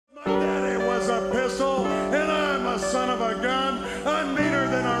pistol, and I'm a son of a gun. I'm meaner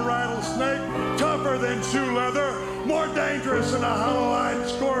than a rattlesnake, tougher than shoe leather, more dangerous than a hollow-eyed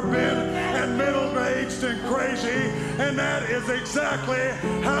scorpion, and middle-aged and crazy. And that is exactly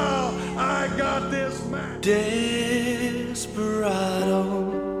how I got this match. Desperado,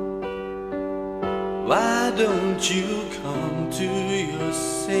 why don't you come to your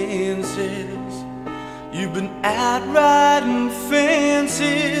senses? You've been out riding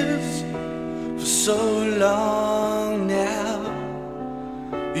fences for so long now.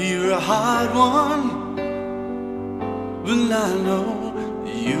 You're a hard one, but I know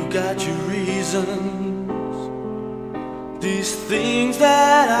you got your reasons. These things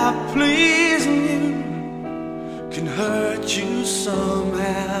that are pleasing you can hurt you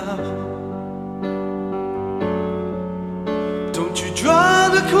somehow. Don't you draw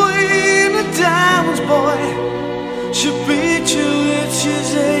the queen of diamonds, boy. She'll beat you if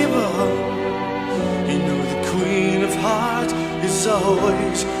she's able. You know the queen of hearts is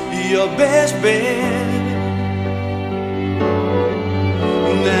always your best bet.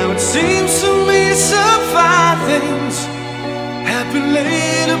 Now it seems to me some fine things have been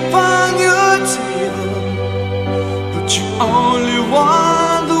laid upon your table, but you only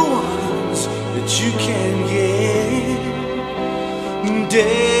want the ones that you can get.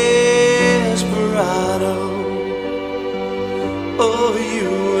 Desperado, oh,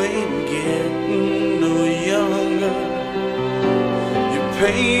 you ain't getting no younger. Your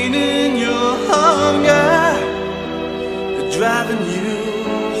pain and your hunger are driving you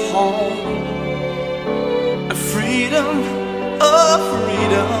home. Freedom, oh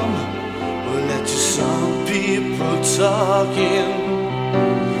freedom, will let you some people talking.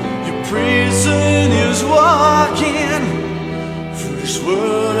 Your prison is walking through this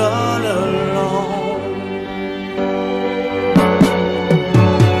world all alone.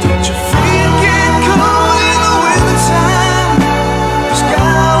 Don't you feel it get cold in the wintertime? The sky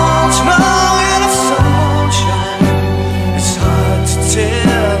won't snow and the sun won't shine. It's hard to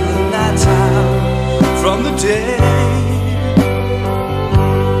tell the nighttime from the day.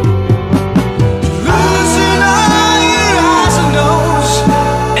 Losing all your eyes and nose,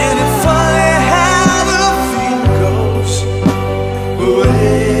 and it's funny how the feeling goes away.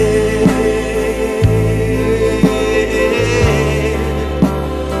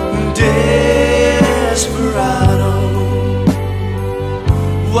 Desperado,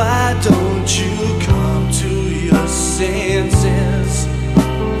 why don't you come to your senses?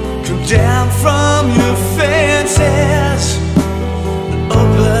 Come down from your fences and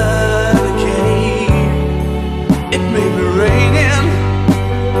open the gate. It may be raining,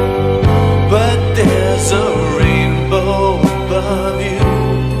 but there's a rainbow above you.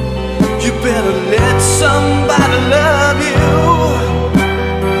 You better let somebody love you.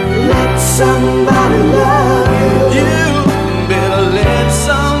 Let somebody love you. You better let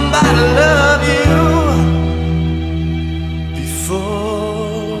somebody love you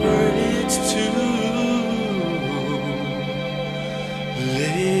before it's too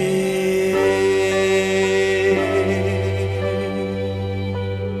late.